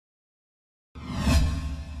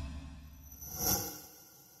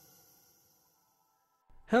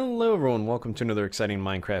Hello everyone, welcome to another exciting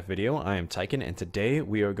Minecraft video. I am Tyken, and today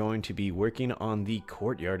we are going to be working on the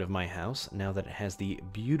courtyard of my house now that it has the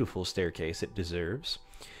beautiful staircase it deserves.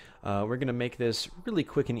 We're going to make this really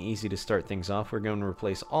quick and easy to start things off. We're going to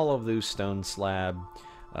replace all of those stone slab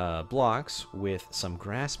blocks with some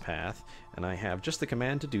grass path, and I have just the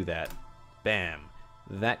command to do that. Bam!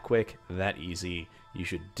 That quick, that easy. You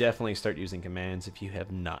should definitely start using commands if you have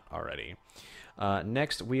not already.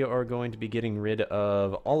 Next, we are going to be getting rid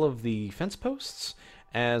of all of the fence posts,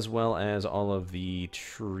 as well as all of the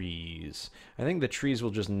trees. I think the trees will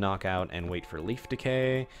just knock out and wait for leaf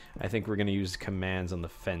decay. I think we're going to use commands on the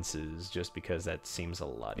fences, just because that seems a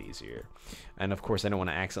lot easier. And of course, I don't want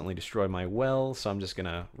to accidentally destroy my well, so I'm just going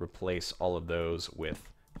to replace all of those with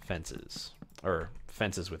fences, or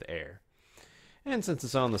fences with air. And since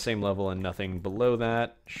it's on the same level and nothing below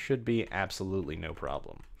that, should be absolutely no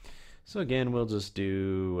problem. So again, we'll just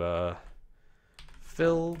do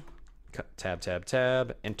fill, tab, tab,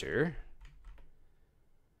 tab, enter.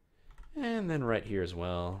 And then right here as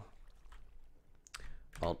well,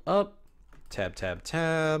 alt up, tab, tab,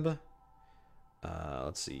 tab.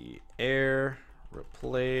 Let's see, air,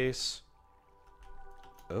 replace,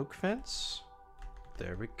 oak fence.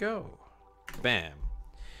 There we go. Bam.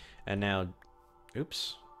 And now,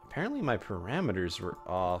 oops. Apparently my parameters were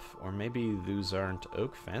off, or maybe those aren't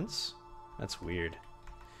oak fence? That's weird.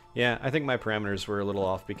 Yeah, I think my parameters were a little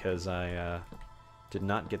off because I did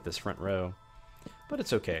not get this front row. But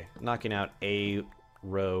it's okay. Knocking out a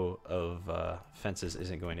row of fences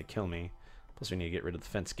isn't going to kill me. Plus we need to get rid of the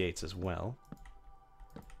fence gates as well.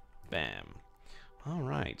 Bam.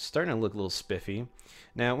 Alright, starting to look a little spiffy.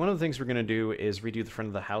 Now, one of the things we're going to do is redo the front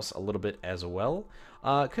of the house a little bit as well.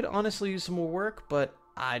 Could honestly use some more work, but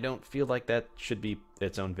I don't feel like that should be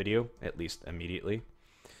its own video, at least immediately.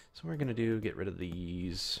 So we're going to get rid of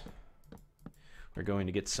these. We're going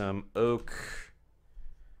to get some oak.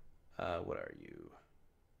 What are you?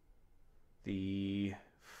 The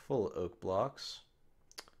full oak blocks.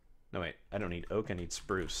 No, wait, I don't need oak, I need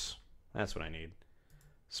spruce. That's what I need.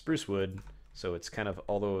 Spruce wood, so it's kind of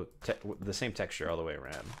the same texture all the way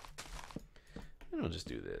around. And we'll just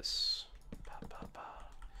do this.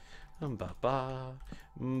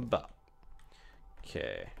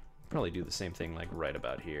 Okay, probably do the same thing like right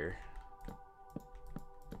about here.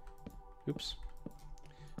 Oops.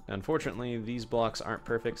 Unfortunately, these blocks aren't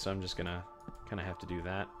perfect, so I'm just gonna kind of have to do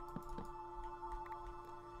that.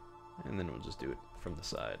 And then we'll just do it from the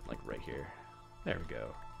side, like right here. There we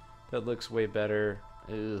go. That looks way better.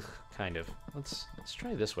 Ugh, kind of. Let's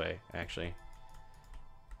try this way, actually.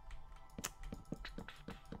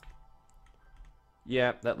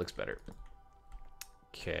 Yeah, that looks better.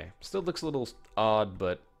 Okay, still looks a little odd,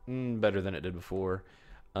 but better than it did before.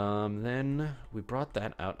 Then we brought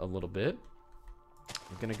that out a little bit.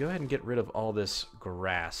 I'm gonna go ahead and get rid of all this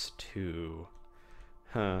grass too.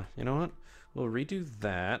 You know what? We'll redo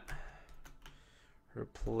that.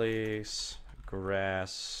 Replace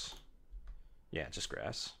grass. Yeah, just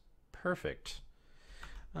grass. Perfect.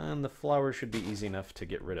 And the flowers should be easy enough to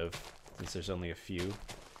get rid of, since there's only a few.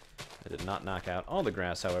 I did not knock out all the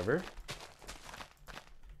grass, however.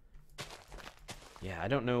 Yeah, I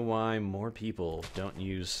don't know why more people don't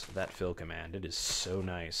use that fill command. It is so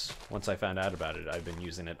nice. Once I found out about it, I've been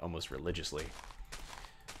using it almost religiously.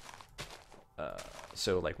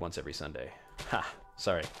 So like once every Sunday. Ha!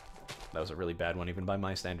 Sorry. That was a really bad one, even by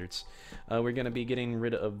my standards. We're going to be getting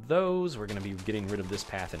rid of those. We're going to be getting rid of this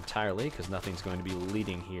path entirely, because nothing's going to be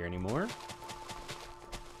leading here anymore.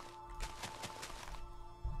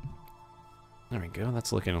 There we go,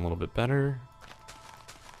 that's looking a little bit better.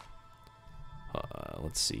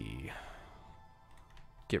 Let's see.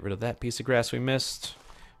 Get rid of that piece of grass we missed.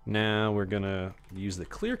 Now we're gonna use the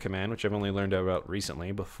clear command, which I've only learned about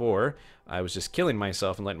recently. Before, I was just killing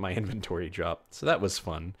myself and letting my inventory drop, so that was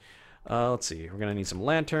fun. Let's see, we're gonna need some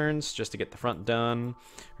lanterns just to get the front done.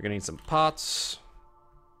 We're gonna need some pots.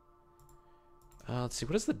 Let's see,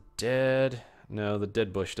 what is the dead? No, the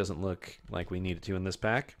dead bush doesn't look like we need it to in this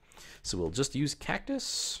pack. So we'll just use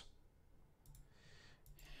cactus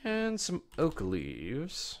and some oak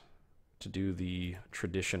leaves to do the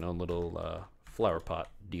traditional little flower pot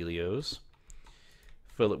dealios.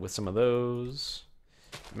 Fill it with some of those.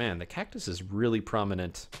 Man, the cactus is really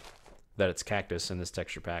prominent that it's cactus in this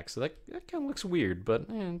texture pack, so that kind of looks weird, but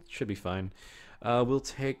it should be fine. We'll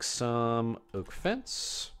take some oak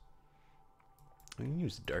fence. We can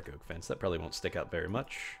use dark oak fence. That probably won't stick out very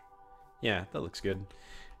much. Yeah, that looks good.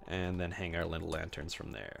 And then hang our little lanterns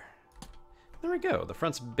from there. There we go. The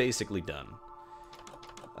front's basically done.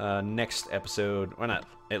 Next episode, or not,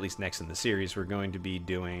 at least next in the series, we're going to be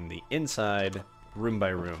doing the inside room by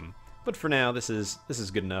room. But for now, this is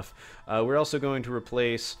good enough. We're also going to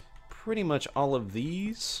replace pretty much all of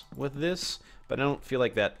these with this, but I don't feel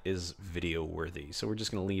like that is video worthy. So we're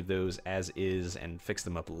just going to leave those as is and fix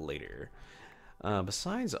them up later.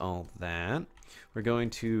 Besides all that, we're going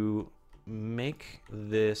to make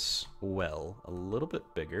this well a little bit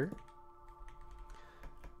bigger.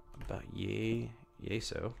 About yay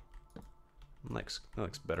so. That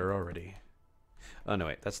looks better already. Oh no,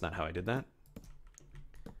 wait, that's not how I did that.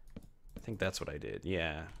 I think that's what I did,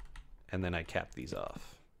 yeah. And then I capped these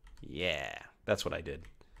off. Yeah, that's what I did.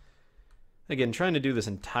 Again, trying to do this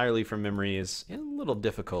entirely from memory is a little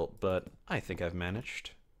difficult, but I think I've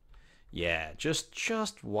managed. Yeah,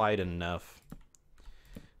 just wide enough.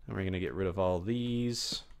 And we're gonna get rid of all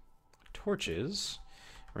these torches.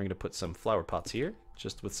 We're gonna put some flower pots here,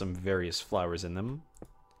 just with some various flowers in them.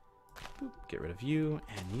 Boop, get rid of you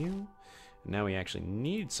and you. And now we actually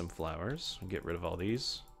need some flowers. We'll get rid of all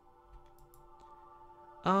these.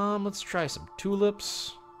 Let's try some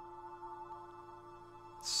tulips.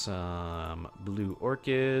 Some blue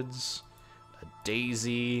orchids. A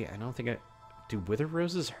daisy. I don't think do wither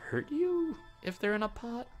roses hurt you if they're in a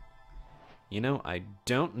pot? You know, I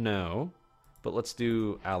don't know. But let's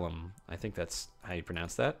do alum. I think that's how you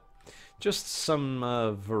pronounce that. Just some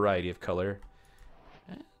variety of color.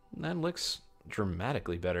 That looks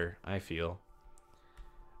dramatically better, I feel.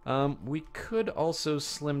 We could also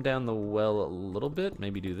slim down the well a little bit.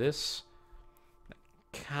 Maybe do this. That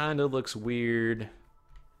kind of looks weird.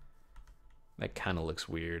 That kind of looks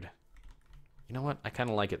weird. You know what? I kind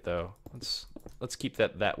of like it though. Let's keep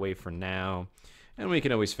that way for now, and we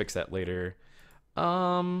can always fix that later.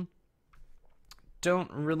 Don't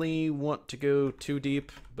really want to go too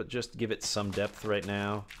deep, but just give it some depth right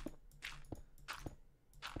now.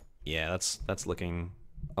 Yeah, that's looking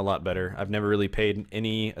a lot better. I've never really paid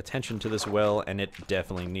any attention to this well, and it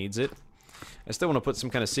definitely needs it. I still want to put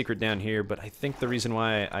some kind of secret down here, but I think the reason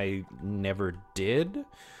why I never did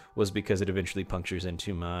was because it eventually punctures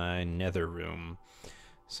into my nether room.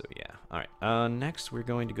 So yeah, alright. Next we're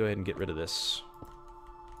going to go ahead and get rid of this.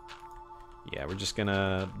 Yeah, we're just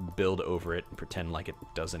gonna build over it and pretend like it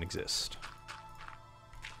doesn't exist.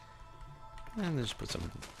 And then just put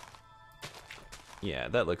some... Yeah,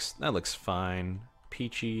 that looks fine.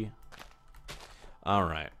 Peachy.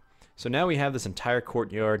 Alright. So now we have this entire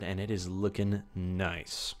courtyard and it is looking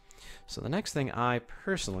nice. So the next thing I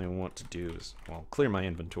personally want to do is, well, clear my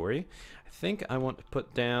inventory. I think I want to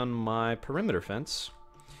put down my perimeter fence.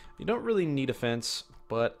 You don't really need a fence,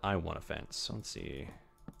 but I want a fence. So let's see.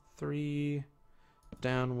 3,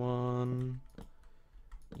 down 1.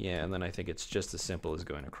 Yeah, and then I think it's just as simple as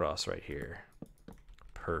going across right here.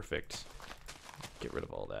 Perfect. Get rid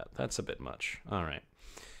of all that. That's a bit much. All right.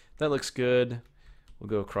 That looks good. We'll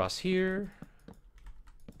go across here.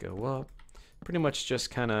 Go up. Pretty much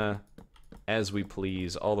just kind of as we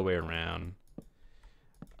please all the way around.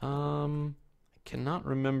 I cannot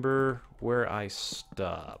remember where I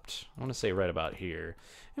stopped. I want to say right about here.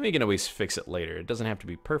 And we can always fix it later. It doesn't have to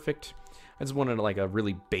be perfect. I just wanted like a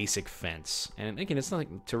really basic fence. And again, it's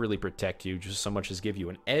not to really protect you, just so much as give you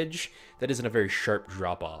an edge that isn't a very sharp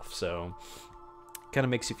drop off. So kind of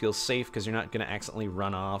makes you feel safe because you're not going to accidentally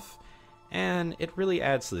run off. And it really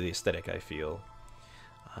adds to the aesthetic, I feel.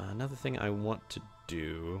 Another thing I want to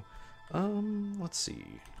do, let's see.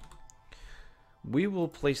 We will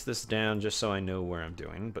place this down just so I know where I'm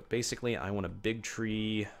doing, but basically I want a big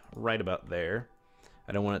tree right about there.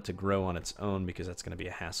 I don't want it to grow on its own because that's going to be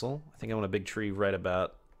a hassle. I think I want a big tree right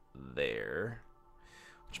about there,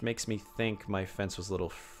 which makes me think my fence was a little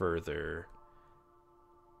further.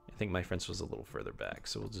 I think my fence was a little further back,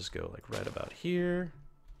 so we'll just go like right about here.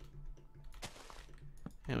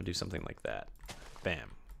 And we'll do something like that. Bam.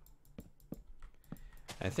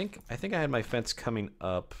 I think I had my fence coming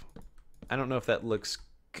up. I don't know if that looks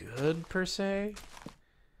good per se,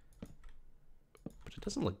 but it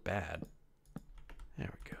doesn't look bad. There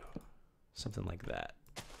we go. Something like that.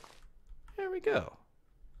 There we go.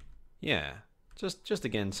 Yeah. Just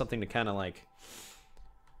again, something to kind of like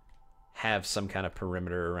have some kind of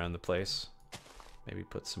perimeter around the place. Maybe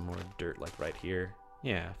put some more dirt like right here.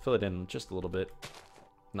 Yeah, fill it in just a little bit.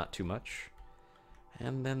 Not too much.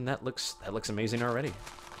 And then that looks amazing already.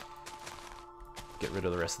 Get rid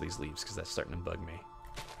of the rest of these leaves because that's starting to bug me.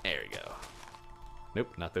 There we go.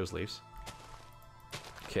 Nope, not those leaves.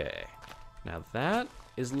 Okay. Now that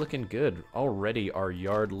is looking good. Already our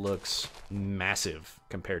yard looks massive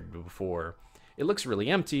compared to before. It looks really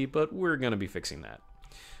empty, but we're going to be fixing that.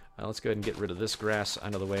 Let's go ahead and get rid of this grass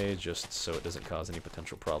out of the way just so it doesn't cause any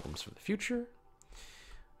potential problems for the future.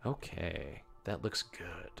 Okay, that looks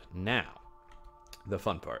good. Now, the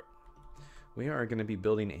fun part. We are going to be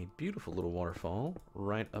building a beautiful little waterfall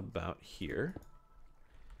right about here.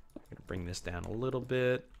 I'm going to bring this down a little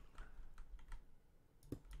bit.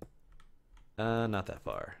 Not that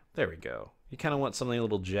far. There we go. You kind of want something a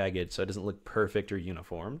little jagged so it doesn't look perfect or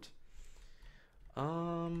uniformed.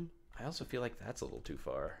 I also feel like that's a little too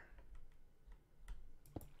far.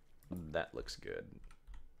 That looks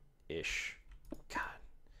good-ish. God,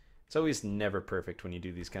 it's always never perfect when you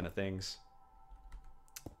do these kind of things.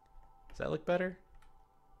 Does that look better?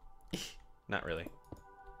 Not really.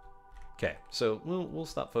 Okay, so we'll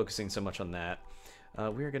stop focusing so much on that.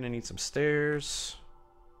 We are going to need some stairs.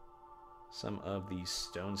 Some of these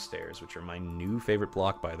stone stairs, which are my new favorite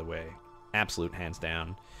block, by the way. Absolute hands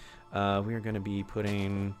down. We are going to be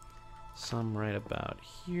putting some right about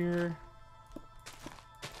here.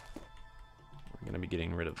 We're going to be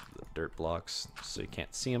getting rid of the dirt blocks so you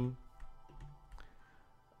can't see them.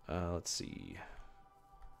 Let's see.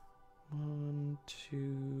 1,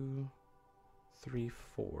 2, 3,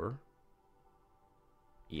 4.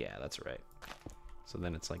 Yeah, that's right. So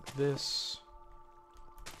then it's like this.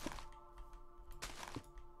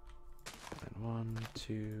 And 1,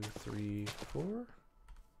 2, 3, 4.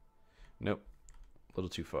 Nope. A little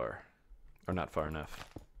too far. Or not far enough.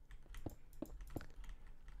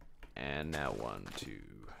 And now 1, 2,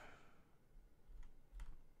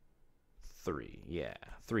 3. Yeah,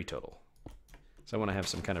 3 total. So I want to have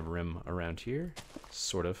some kind of rim around here.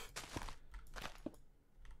 Sort of.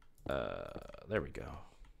 There we go.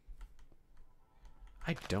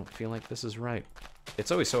 I don't feel like this is right.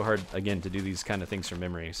 It's always so hard, again, to do these kind of things from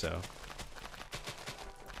memory, so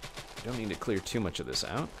I don't need to clear too much of this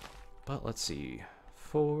out. But let's see.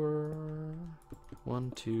 4,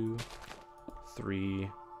 1, 2, 3,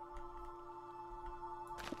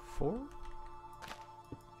 4?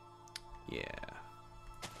 Yeah.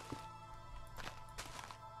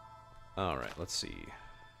 Alright, let's see.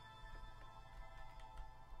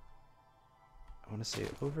 I want to say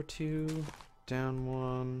over 2, down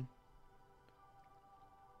 1.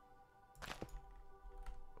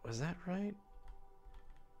 Was that right?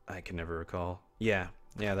 I can never recall. Yeah,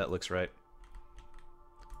 that looks right.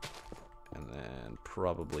 And then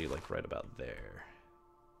probably like right about there.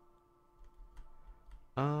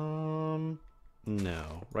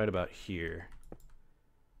 No, right about here.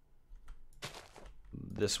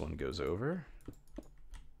 This one goes over.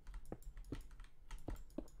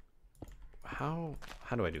 How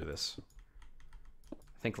do I do this? I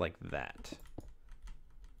think like that.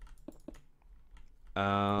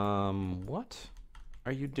 What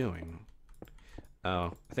are you doing?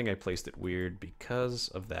 Oh, I think I placed it weird because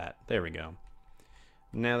of that. There we go.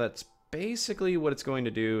 Now that's basically what it's going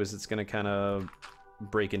to do, is it's going to kind of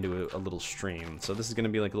break into a little stream. So this is going to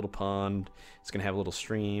be like a little pond. It's going to have a little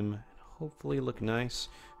stream. And hopefully look nice.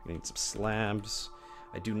 We're going to need some slabs.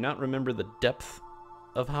 I do not remember the depth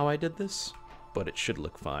of how I did this, but it should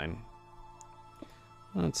look fine.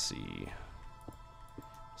 Let's see.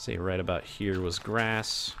 Say right about here was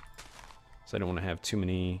grass. So I don't want to have too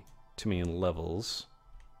many levels.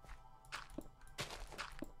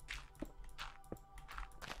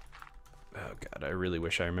 Oh god, I really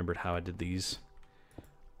wish I remembered how I did these.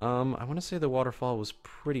 I want to say the waterfall was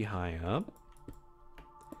pretty high up,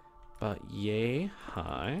 but yay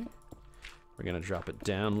high. We're gonna drop it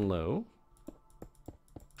down low.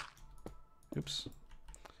 Oops.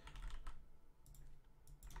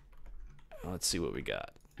 Let's see what we got.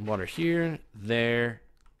 Water here, there.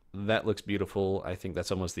 That looks beautiful. I think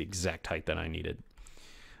that's almost the exact height that I needed.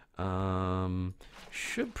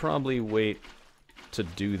 Should probably wait to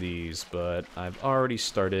do these, but I've already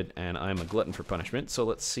started and I'm a glutton for punishment. So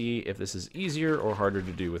let's see if this is easier or harder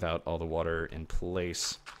to do without all the water in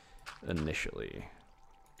place initially.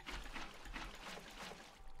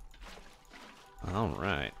 All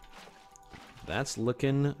right. That's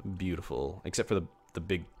looking beautiful, except for the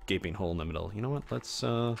big gaping hole in the middle. You know what? Let's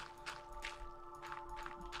do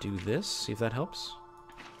this, see if that helps.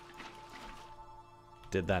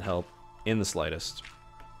 Did that help? In the slightest.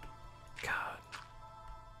 God.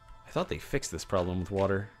 I thought they fixed this problem with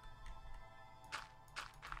water.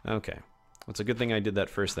 Okay. It's a good thing I did that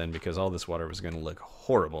first then, because all this water was going to look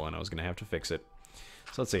horrible and I was going to have to fix it.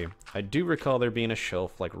 So let's see. I do recall there being a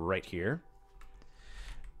shelf like right here.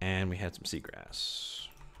 And we had some seagrass.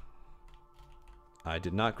 I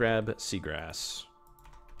did not grab seagrass.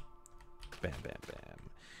 Bam, bam, bam.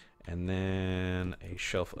 And then a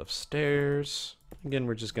shelf of stairs. Again,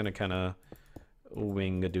 we're just going to kind of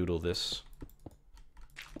wing-a-doodle this.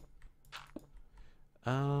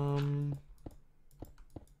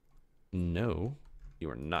 No, you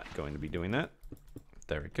are not going to be doing that.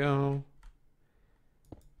 There we go.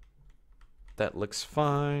 That looks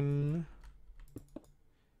fine.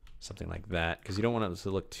 Something like that, because you don't want it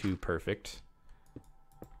to look too perfect.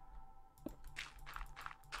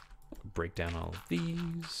 Break down all of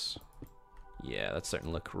these. Yeah, that's starting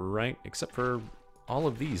to look right, except for all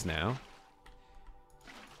of these now.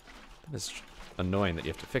 It's annoying that you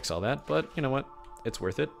have to fix all that, but you know what? It's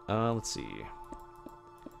worth it. Let's see.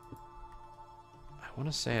 I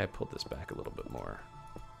want to say I pulled this back a little bit more.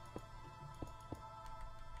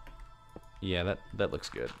 Yeah, that looks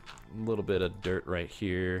good. A little bit of dirt right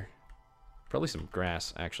here. Probably some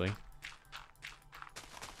grass, actually.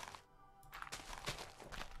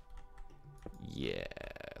 Yeah,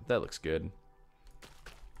 that looks good.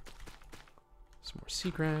 Some more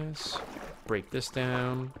seagrass. Break this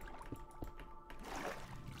down.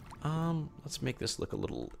 Let's make this look a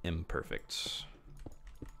little imperfect.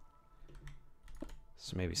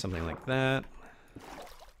 So maybe something like that.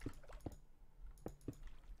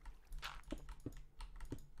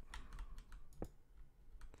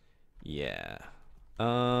 Yeah.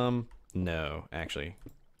 No, actually.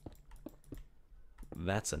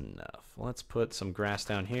 That's enough. Let's put some grass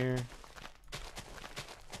down here.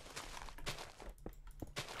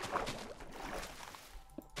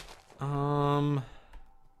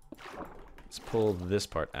 Let's pull this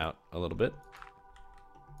part out a little bit.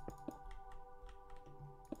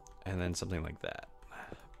 And then something like that.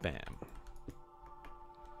 Bam.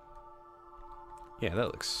 Yeah,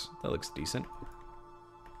 that looks decent.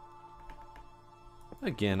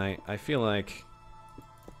 Again, I feel like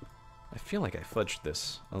I fudged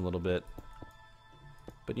this a little bit.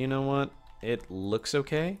 But you know what? It looks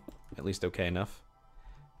okay, at least okay enough,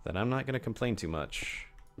 that I'm not going to complain too much.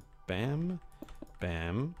 Bam,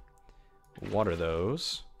 bam. Water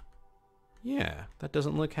those. Yeah, that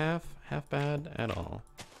doesn't look half bad at all.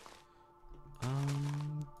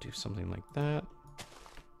 Do something like that.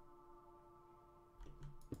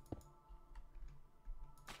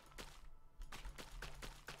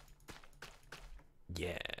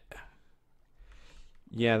 Yeah.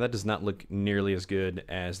 Yeah, that does not look nearly as good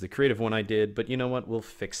as the creative one I did, but you know what? We'll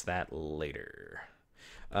fix that later.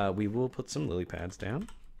 We will put some lily pads down.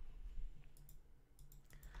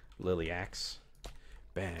 Lily axe.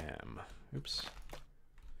 Bam. Oops.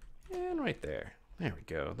 And right there. There we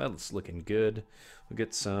go. That's looking good. We'll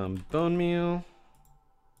get some bone meal.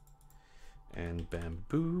 And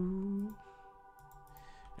bamboo.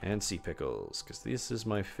 And sea pickles, because this is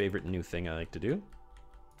my favorite new thing I like to do.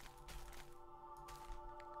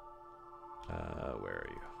 Where are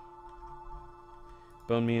you?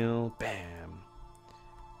 Bone meal. Bam.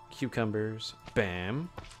 Cucumbers.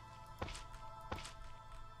 Bam.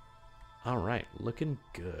 Alright, looking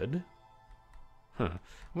good. Huh. I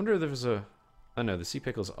wonder if there's a... Oh no, the sea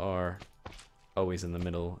pickles are always in the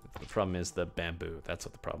middle. The problem is the bamboo. That's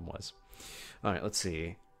what the problem was. Alright, let's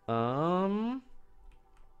see.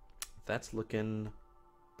 That's looking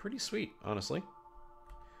pretty sweet, honestly.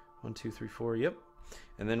 1, 2, 3, 4, yep.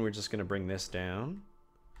 And then we're just going to bring this down.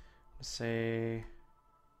 Let's say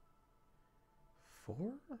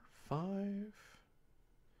 4, 5.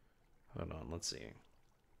 Hold on, let's see.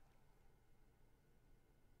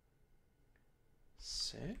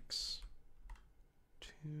 6,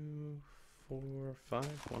 2, 4, 5.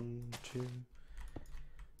 1, 2,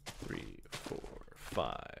 3, 4,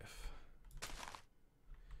 5.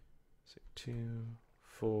 2,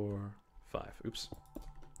 4, 5. Oops.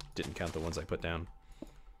 Didn't count the ones I put down.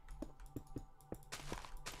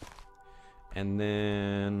 And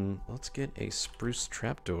then let's get a spruce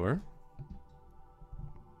trapdoor.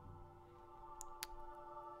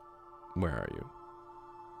 Where are you?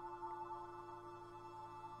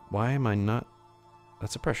 Why am I not?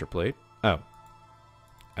 That's a pressure plate. Oh.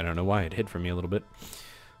 I don't know why it hid from me a little bit.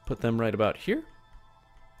 Put them right about here.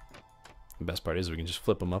 The best part is we can just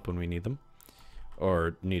flip them up when we need them.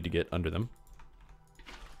 Or need to get under them.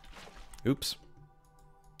 Oops.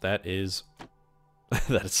 That is...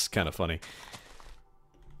 that's kind of funny.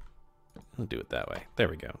 I'll do it that way. There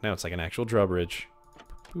we go. Now it's like an actual drawbridge.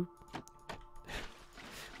 Boop.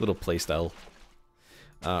 Little playstyle.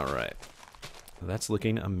 Alright. That's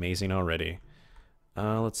looking amazing already.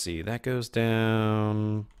 Let's see. That goes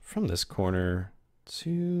down from this corner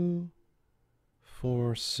to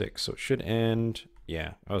 4, 6. So it should end...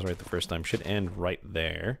 Yeah, I was right the first time. Should end right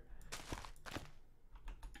there.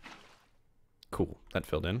 Cool. That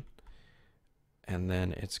filled in. And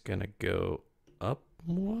then it's gonna go up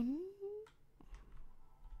 1.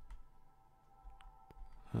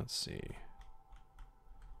 Let's see.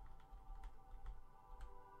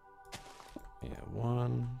 Yeah,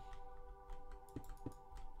 1.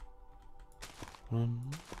 1.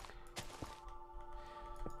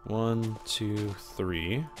 1, 2,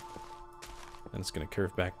 3. And it's going to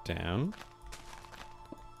curve back down.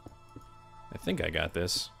 I think I got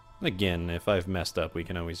this. Again, if I've messed up, we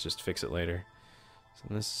can always just fix it later.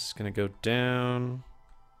 So this is going to go down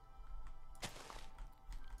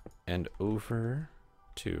and over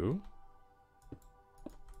 2.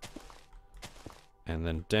 And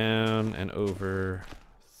then down and over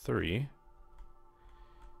 3.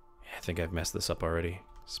 Yeah, I think I've messed this up already.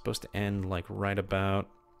 It's supposed to end like right about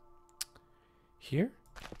here?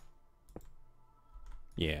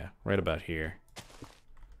 Yeah, right about here.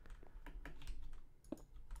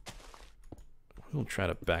 We'll try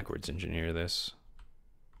to backwards engineer this.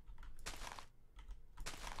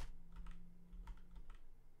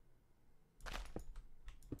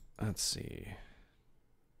 Let's see.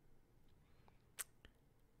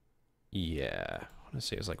 Yeah, I want to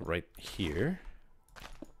say it's like right here.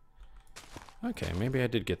 Okay, maybe I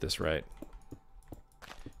did get this right.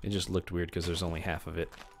 It just looked weird because there's only half of it.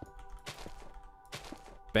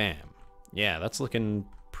 Bam. Yeah, that's looking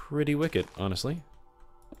pretty wicked, honestly.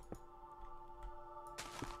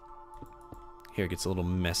 Here it gets a little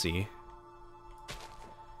messy.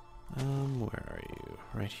 Where are you?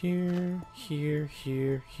 Right here, here,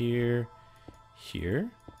 here, here,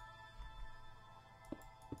 here.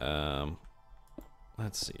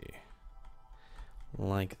 Let's see.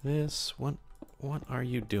 Like this. What are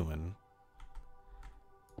you doing?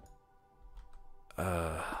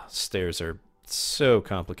 Stairs are so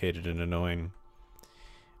complicated and annoying.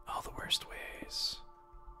 All the worst ways.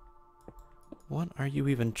 What are you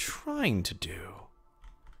even trying to do?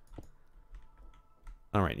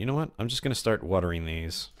 Alright, you know what? I'm just gonna start watering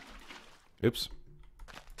these. Oops.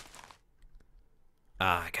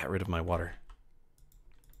 Ah, I got rid of my water.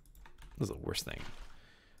 This is the worst thing.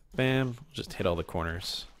 Bam. Just hit all the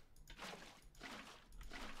corners.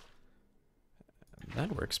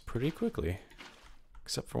 That works pretty quickly.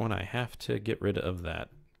 Except for when I have to get rid of that.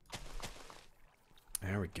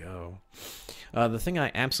 There we go. The thing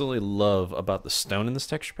I absolutely love about the stone in this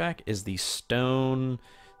texture pack is the stone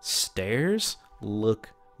stairs look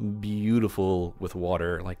beautiful with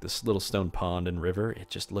water, like this little stone pond and river. It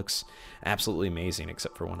just looks absolutely amazing,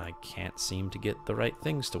 except for when I can't seem to get the right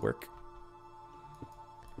things to work.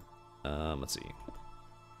 Let's see.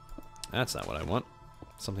 That's not what I want.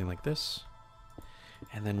 Something like this.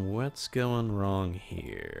 And then what's going wrong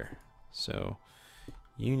here? So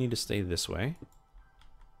you need to stay this way.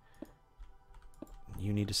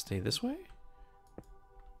 You need to stay this way?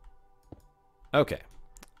 Okay.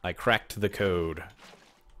 I cracked the code.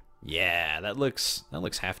 Yeah, that looks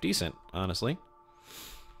half decent, honestly.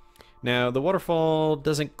 Now, the waterfall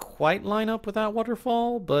doesn't quite line up with that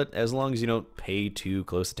waterfall, but as long as you don't pay too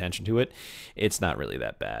close attention to it, it's not really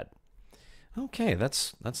that bad. Okay,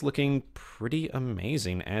 that's looking pretty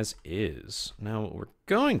amazing as is. Now, what we're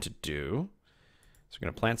going to do is we're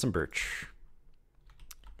going to plant some birch.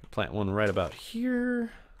 Plant one right about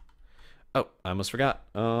here. Oh, I almost forgot.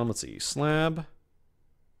 Let's see, slab.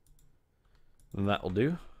 That will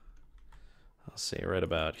do. I'll say right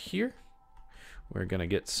about here. We're gonna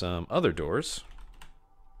get some other doors.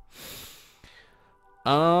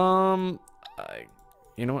 You know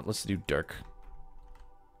what? Let's do dark.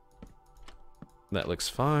 That looks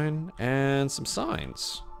fine. And some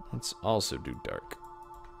signs. Let's also do dark.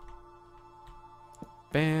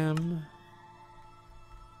 Bam.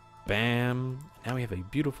 Bam. Now we have a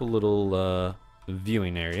beautiful little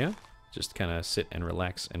viewing area. Just kind of sit and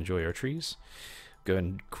relax, enjoy our trees. Go ahead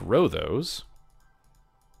and grow those.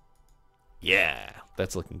 Yeah,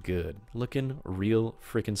 that's looking good. Looking real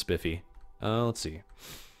freaking spiffy. Let's see.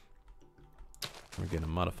 We're going to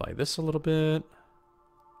modify this a little bit.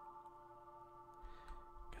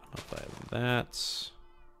 Gonna modify that.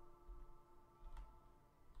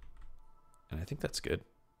 And I think that's good.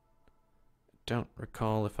 Don't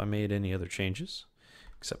recall if I made any other changes,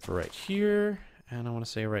 except for right here. And I want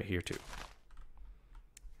to say right here too.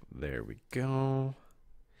 There we go.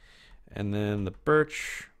 And then the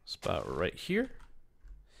birch is about right here.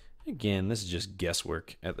 Again, this is just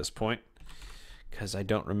guesswork at this point, because I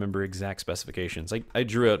don't remember exact specifications. I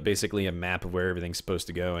drew out basically a map of where everything's supposed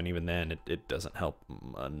to go, and even then it doesn't help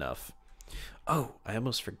enough. Oh, I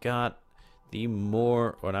almost forgot the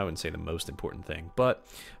more, or I wouldn't say the most important thing, but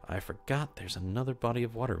I forgot there's another body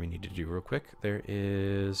of water we need to do real quick. There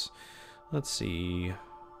is, let's see,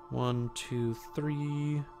 1, 2, 3,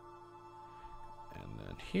 and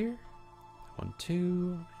then here, 1,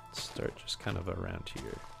 2, start just kind of around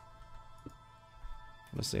here.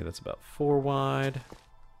 I'm gonna say that's about 4 wide.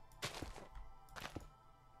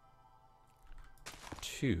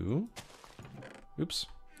 2. Oops.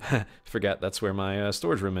 Forgot that's where my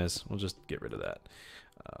storage room is. We'll just get rid of that.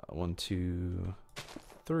 1, 2,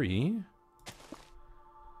 3.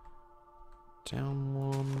 Down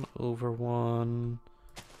 1, over 1.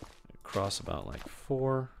 Across about like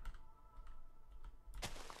 4.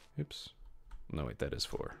 Oops. No, wait, that is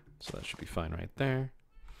 4. So that should be fine right there.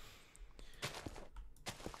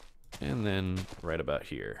 And then right about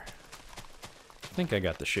here. I think I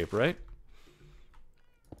got the shape right.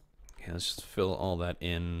 Okay, let's just fill all that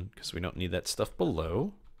in because we don't need that stuff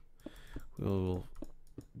below. We'll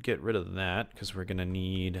get rid of that because we're gonna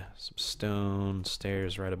need some stone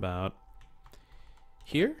stairs right about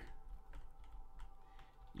here.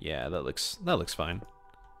 Yeah, that looks fine.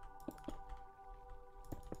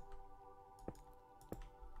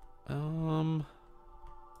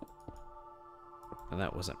 And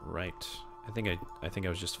that wasn't right. I think I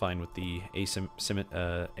was just fine with the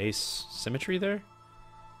asymmetry there.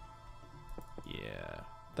 Yeah,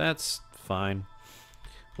 that's fine.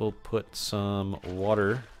 We'll put some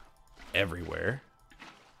water everywhere.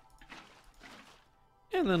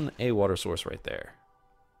 And then a water source right there.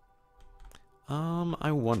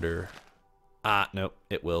 I wonder. Nope,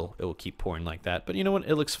 it will keep pouring like that. But you know what?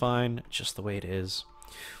 It looks fine just the way it is.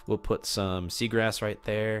 We'll put some seagrass right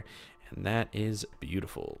there, and that is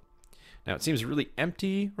beautiful. Now it seems really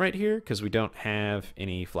empty right here because we don't have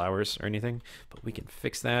any flowers or anything, but we can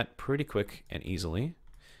fix that pretty quick and easily.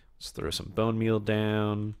 Let's throw some bone meal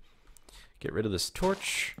down, get rid of this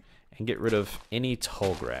torch, and get rid of any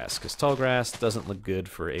tall grass because tall grass doesn't look good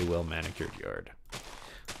for a well-manicured yard.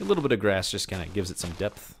 A little bit of grass just kind of gives it some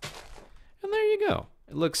depth, and there you go.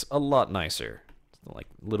 It looks a lot nicer, like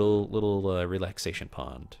little relaxation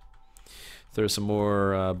pond. Throw some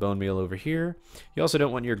more bone meal over here. You also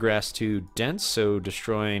don't want your grass too dense, so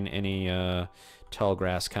destroying any tall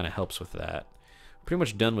grass kind of helps with that. Pretty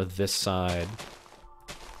much done with this side.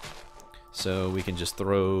 So we can just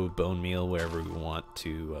throw bone meal wherever we want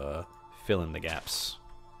to fill in the gaps.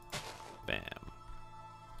 Bam.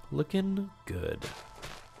 Looking good,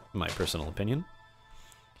 in my personal opinion.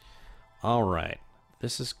 All right,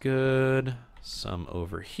 this is good. Some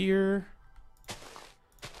over here.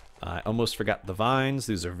 I almost forgot the vines.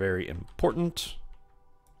 These are very important.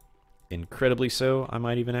 Incredibly so, I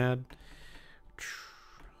might even add.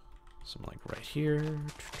 Some like right here.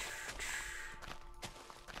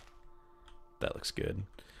 That looks good.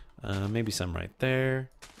 Maybe some right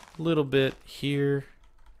there. A little bit here.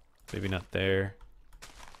 Maybe not there.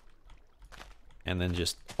 And then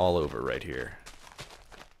just all over right here.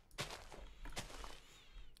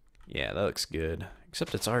 Yeah, that looks good.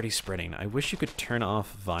 Except it's already spreading. I wish you could turn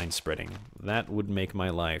off vine spreading. That would make my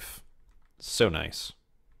life so nice.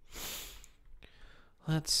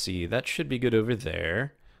 Let's see. That should be good over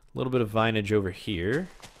there. A little bit of vineage over here.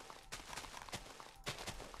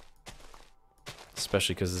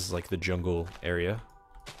 Especially because this is like the jungle area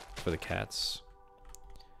for the cats.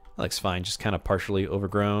 That looks fine. Just kind of partially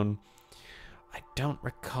overgrown. I don't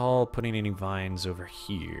recall putting any vines over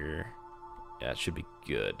here. Yeah, it should be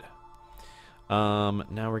good.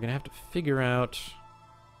 Now we're gonna have to figure out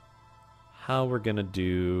how we're gonna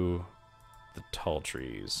do the tall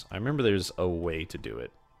trees. I remember there's a way to do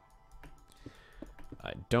it.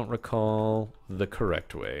 I don't recall the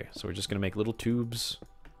correct way, so we're just gonna make little tubes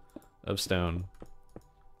of stone.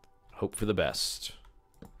 Hope for the best.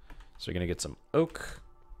 So we're gonna get some oak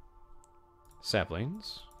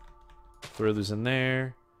saplings. Throw those in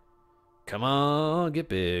there. Come on, get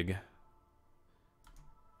big.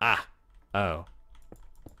 Ah! Oh.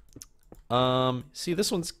 See,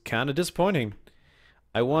 this one's kind of disappointing.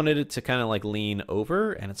 I wanted it to kind of like lean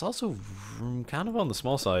over, and it's also kind of on the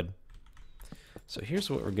small side. So here's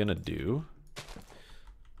what we're gonna do.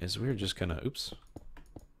 Is we're just gonna, oops.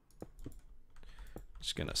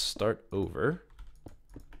 Just gonna start over.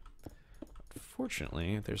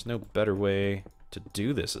 Unfortunately, there's no better way to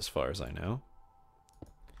do this as far as I know.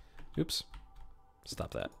 Oops.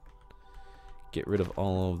 Stop that. Get rid of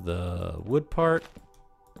all of the wood part,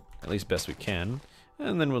 at least best we can,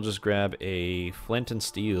 and then we'll just grab a flint and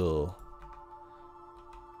steel,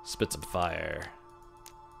 spit some fire.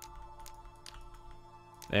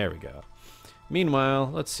 There we go.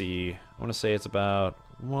 Meanwhile, let's see, I want to say it's about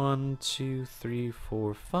 1, 2, 3,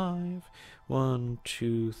 4, 5, 1,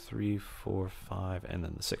 2, 3, 4, 5, and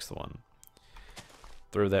then the 6th one.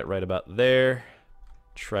 Throw that right about there.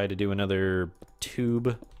 Try to do another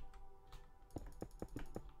tube.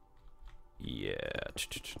 Yeah.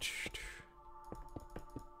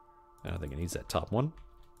 I don't think it needs that top one.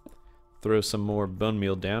 Throw some more bone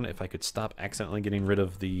meal down if I could stop accidentally getting rid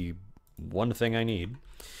of the one thing I need.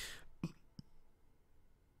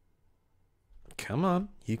 Come on,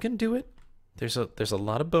 you can do it. There's a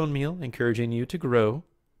lot of bone meal encouraging you to grow.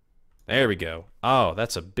 There we go. Oh,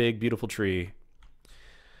 that's a big, beautiful tree.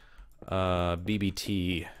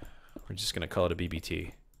 BBT. We're just gonna call it a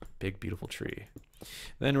BBT. Big, beautiful tree.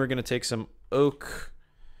 Then we're gonna take some oak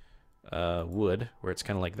wood, where it's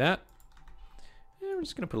kind of like that. And we're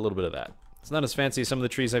just gonna put a little bit of that. It's not as fancy as some of the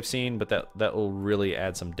trees I've seen, but that will really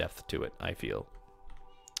add some depth to it, I feel.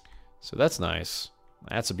 So that's nice.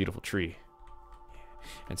 That's a beautiful tree.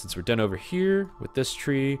 And since we're done over here with this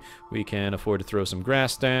tree, we can afford to throw some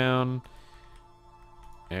grass down.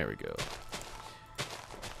 There we go.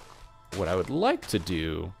 What I would like to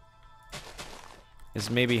do is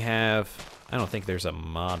maybe have, I don't think there's a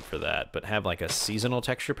mod for that, but have like a seasonal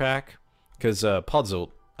texture pack. Because Podzol,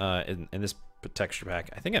 in this texture pack,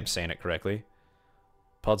 I think I'm saying it correctly.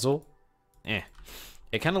 Podzol?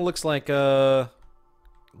 It kind of looks like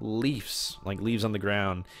leaves, like leaves on the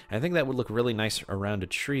ground. And I think that would look really nice around a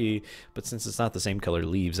tree, but since it's not the same color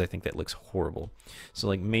leaves, I think that looks horrible. So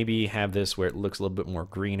like maybe have this where it looks a little bit more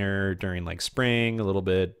greener during like spring, a little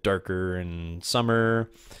bit darker in summer,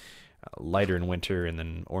 lighter in winter, and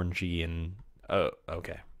then orangey and... Oh,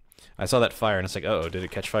 okay. I saw that fire and it's like, uh-oh, did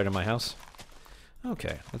it catch fire to my house?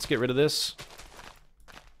 Okay, let's get rid of this.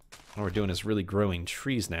 What we're doing is really growing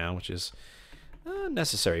trees now, which is a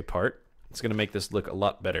necessary part. It's going to make this look a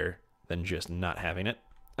lot better than just not having it.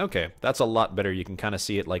 Okay, that's a lot better. You can kind of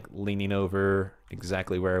see it like leaning over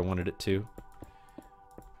exactly where I wanted it to.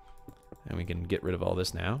 And we can get rid of all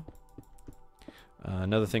this now.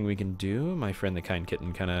 Another thing we can do, my friend the Kind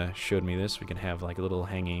Kitten kind of showed me this. We can have like a little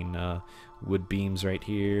hanging wood beams right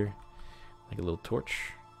here. Like a little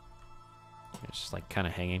torch. It's just like kind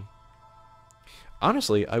of hanging.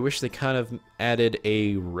 Honestly, I wish they kind of added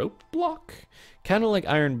a rope block. Kind of like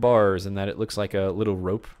iron bars in that it looks like a little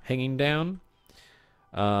rope hanging down.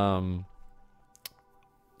 So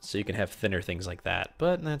you can have thinner things like that.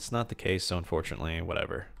 But that's not the case, so unfortunately,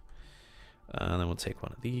 whatever. And then we'll take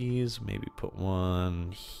one of these. Maybe put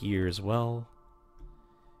one here as well.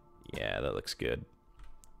 Yeah, that looks good.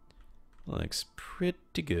 Looks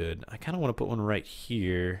pretty good. I kind of want to put one right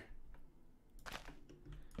here.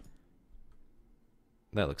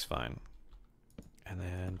 That looks fine. And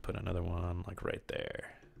then put another one like right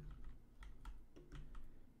there.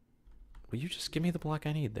 Will you just give me the block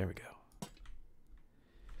I need? There we go.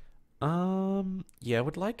 Yeah, I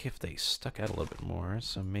would like if they stuck out a little bit more,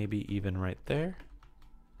 so maybe even right there.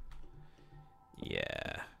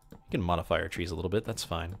 Yeah. You can modify our trees a little bit, that's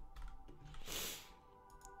fine.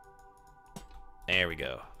 There we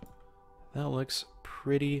go. That looks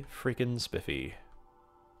pretty freaking spiffy.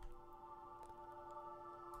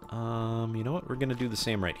 You know what? We're gonna do the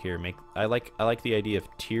same right here. I like the idea of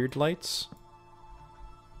tiered lights.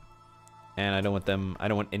 And I don't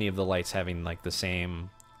want any of the lights having like the same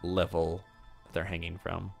level that they're hanging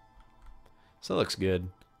from. So that looks good.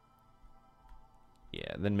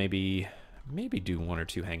 Yeah, then maybe do one or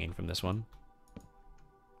two hanging from this one.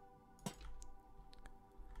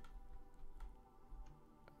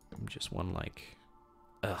 Just one like,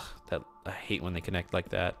 that I hate when they connect like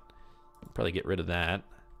that. Probably get rid of that.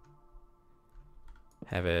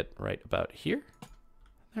 Have it right about here.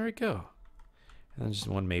 There we go. And then just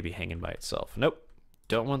one maybe hanging by itself. Nope,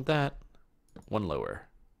 don't want that. One lower.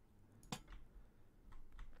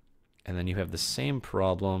 And then you have the same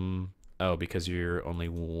problem. Oh, because you're only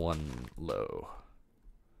one low.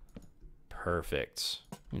 Perfect.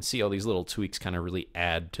 You can see all these little tweaks kind of really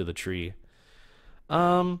add to the tree.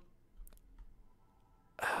 You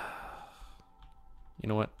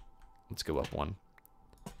know what? Let's go up one.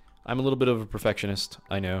 I'm a little bit of a perfectionist.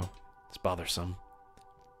 I know. It's bothersome.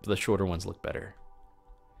 But the shorter ones look better.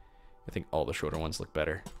 I think all the shorter ones look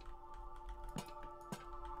better.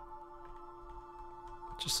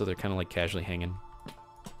 Just so they're kind of like casually hanging.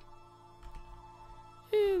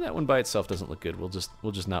 That one by itself doesn't look good. We'll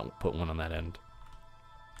just not put one on that end.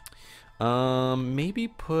 Maybe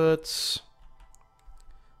put...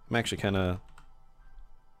 I'm actually kind of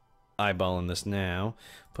eyeballing this now.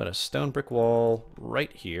 Put a stone brick wall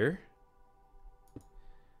right here. A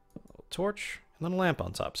little torch, and then a lamp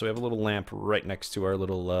on top. So we have a little lamp right next to our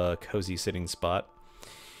little cozy sitting spot.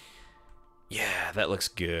 Yeah, that looks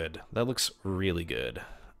good. That looks really good.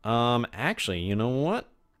 Actually, you know what?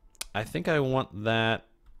 I think I want that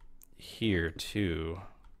here too.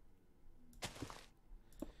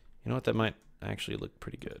 You know what? That might actually look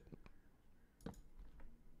pretty good.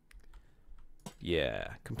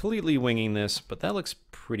 Yeah, completely winging this, but that looks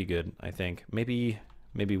pretty good, I think. Maybe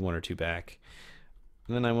one or two back.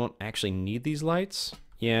 And then I won't actually need these lights.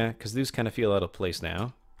 Yeah, because these kind of feel out of place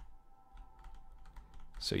now.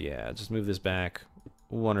 So yeah, just move this back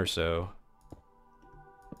one or so.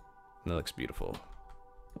 That looks beautiful.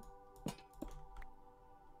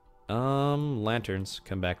 Lanterns,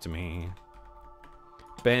 come back to me.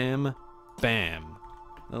 Bam, bam.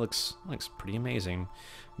 That looks pretty amazing.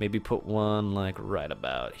 Maybe put one like right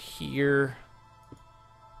about here.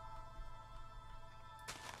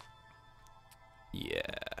 Yeah,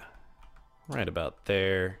 right about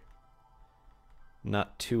there.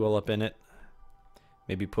 Not too all up in it.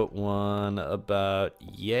 Maybe put one about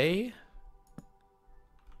yay.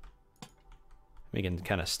 We can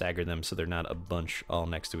kind of stagger them so they're not a bunch all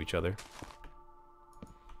next to each other.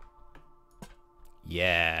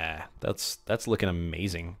 Yeah, that's looking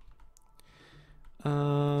amazing.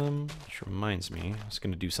 Which reminds me, I was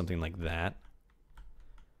gonna do something like that.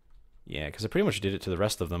 Yeah, because I pretty much did it to the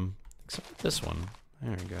rest of them, except for this one.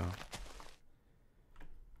 There we go.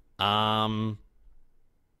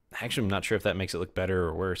 Actually, I'm not sure if that makes it look better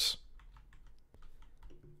or worse.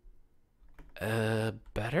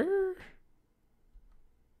 Better?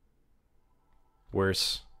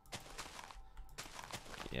 Worse.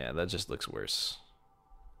 Yeah, that just looks worse.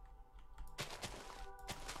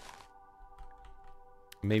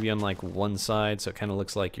 Maybe on like one side, so it kind of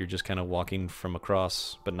looks like you're just kind of walking from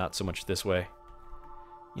across, but not so much this way.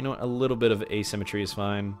 You know what, a little bit of asymmetry is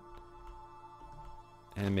fine.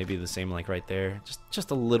 And maybe the same like right there.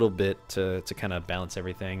 Just a little bit to kind of balance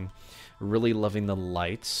everything. Really loving the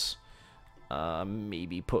lights.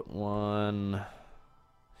 Maybe put one...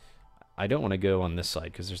 I don't want to go on this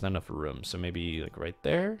side because there's not enough room, so maybe like right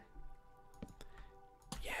there.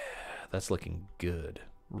 Yeah, that's looking good.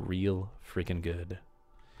 Real freaking good.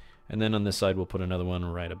 And then on this side we'll put another one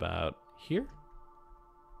right about here.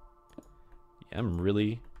 Yeah,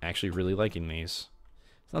 I'm actually really liking these.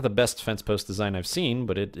 It's not the best fence post design I've seen,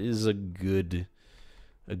 but it is a good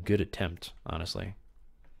attempt, honestly.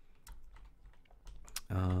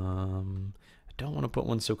 I don't want to put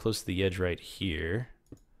one so close to the edge right here.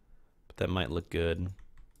 That might look good.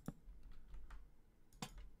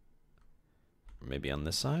 Maybe on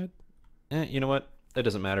this side? You know what? It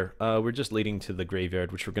doesn't matter. We're just leading to the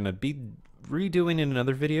graveyard, which we're going to be redoing in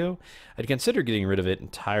another video. I'd consider getting rid of it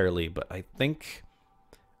entirely, but I think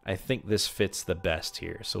this fits the best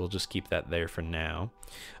here, so we'll just keep that there for now.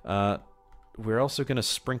 We're also going to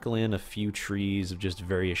sprinkle in a few trees of just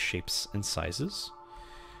various shapes and sizes.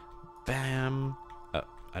 Bam.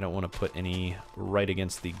 I don't want to put any right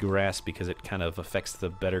against the grass because it kind of affects the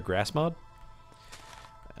better grass mod.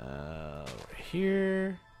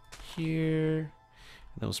 Here. And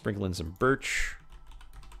then we'll sprinkle in some birch.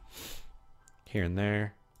 Here and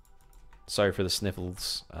there. Sorry for the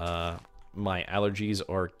sniffles. My allergies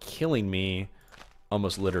are killing me,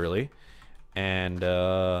 almost literally. And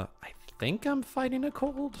I think I'm fighting a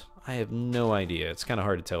cold. I have no idea. It's kind of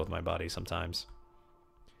hard to tell with my body sometimes.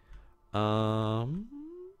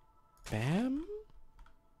 Bam.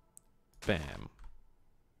 Bam.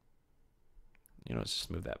 You know, let's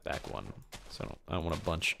just move that back one. So I don't want a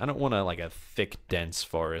bunch. I don't want like a thick, dense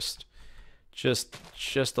forest. Just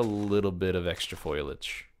a little bit of extra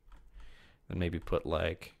foliage. And maybe put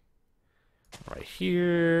like right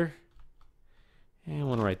here. And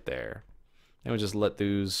one right there. And we'll just let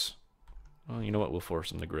those, well, you know what, we'll force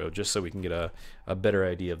them to grow just so we can get a better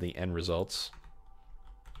idea of the end results.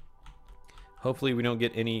 Hopefully we don't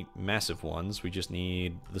get any massive ones, we just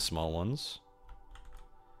need the small ones.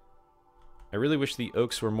 I really wish the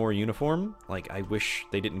oaks were more uniform. Like, I wish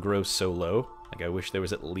they didn't grow so low. Like, I wish there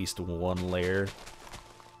was at least one layer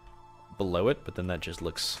below it, but then that just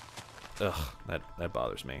looks... Ugh, that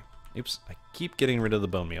bothers me. Oops, I keep getting rid of the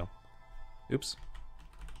bone meal. Oops.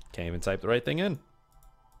 Can't even type the right thing in.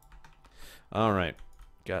 Alright,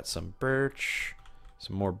 got some birch,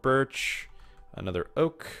 some more birch, another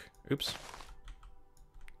oak. Oops.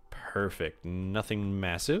 Perfect. Nothing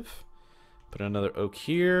massive. Put another oak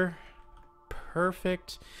here.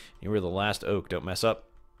 Perfect. You were the last oak. Don't mess up.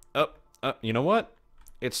 Oh, you know what?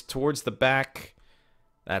 It's towards the back.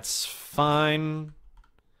 That's fine.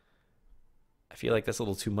 I feel like that's a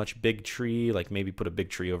little too much big tree. Like maybe put a big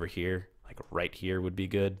tree over here. Like right here would be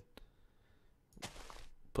good.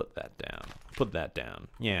 Put that down. Put that down.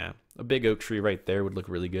 Yeah. A big oak tree right there would look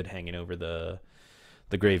really good hanging over the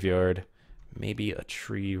graveyard. Maybe a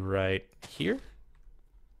tree right here.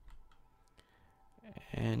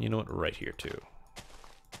 And you know what? Right here too.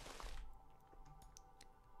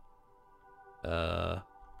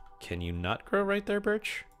 Can you not grow right there,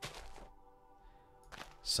 birch?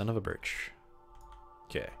 Son of a birch.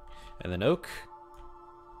 Okay. And then oak.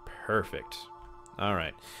 Perfect.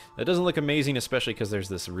 Alright. That doesn't look amazing, especially because there's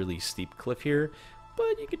this really steep cliff here.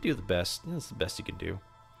 But you could do the best. That's the best you can do.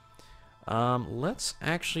 Let's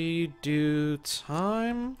actually do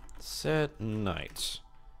time set night.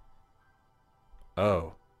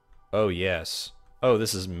 Oh. Oh, yes. Oh,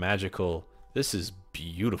 this is magical. This is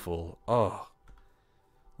beautiful. Oh.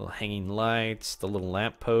 Little hanging lights, the little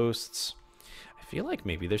lamp posts. I feel like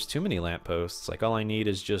maybe there's too many lamp posts. Like, all I need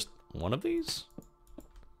is just one of these?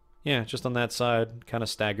 Yeah, just on that side, kind of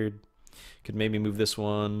staggered. Could maybe move this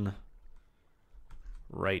one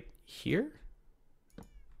right here?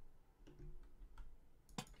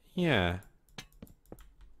 Yeah.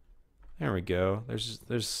 There we go. There's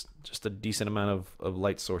just a decent amount of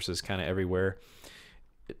light sources kind of everywhere.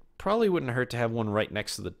 It probably wouldn't hurt to have one right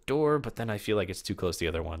next to the door, but then I feel like it's too close to the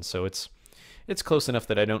other one. So it's close enough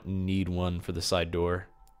that I don't need one for the side door.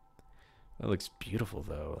 That looks beautiful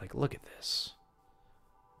though. Like, look at this.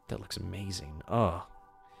 That looks amazing. Oh.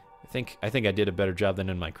 I think I did a better job than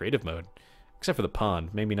in my creative mode. Except for the pond.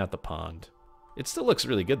 Maybe not the pond. It still looks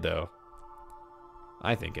really good though.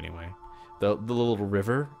 I think anyway. The little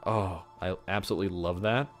river. Oh, I absolutely love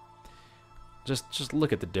that. Just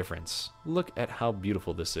look at the difference. Look at how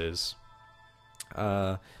beautiful this is.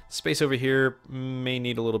 Space over here may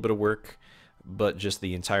need a little bit of work, but just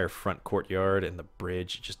the entire front courtyard and the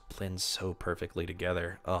bridge just blends so perfectly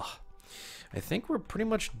together. Oh, I think we're pretty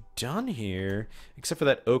much done here, except for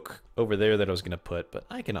that oak over there that I was going to put, but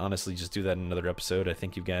I can honestly just do that in another episode. I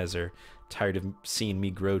think you guys are tired of seeing me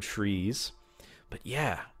grow trees. But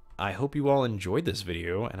yeah, I hope you all enjoyed this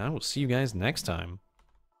video, and I will see you guys next time.